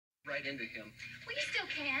right into him. Well, you still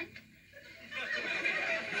can.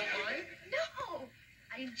 Will I? No,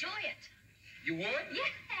 I enjoy it. You would? Yeah.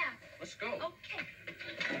 Let's go. Okay.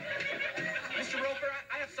 Mr. Roper,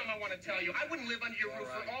 I have something I want to tell you. I wouldn't live under your roof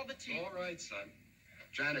for all the tea. All right, son.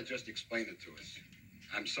 Janet just explained it to us.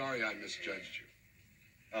 I'm sorry I misjudged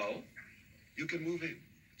you. Oh? You can move in.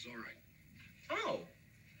 It's all right. Oh.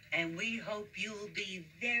 And we hope you'll be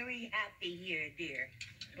very happy here, dear.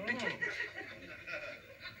 Oh.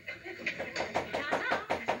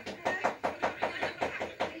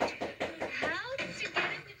 How did you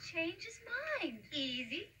get him to change his mind?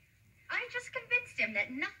 Easy. I just convinced him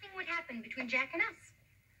that nothing would happen between Jack and us.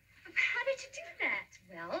 How did you do that?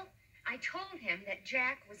 Well, I told him that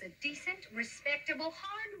Jack was a decent, respectable,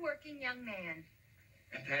 hard-working young man.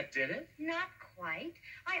 And that did it? Not quite.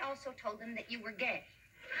 I also told him that you were gay.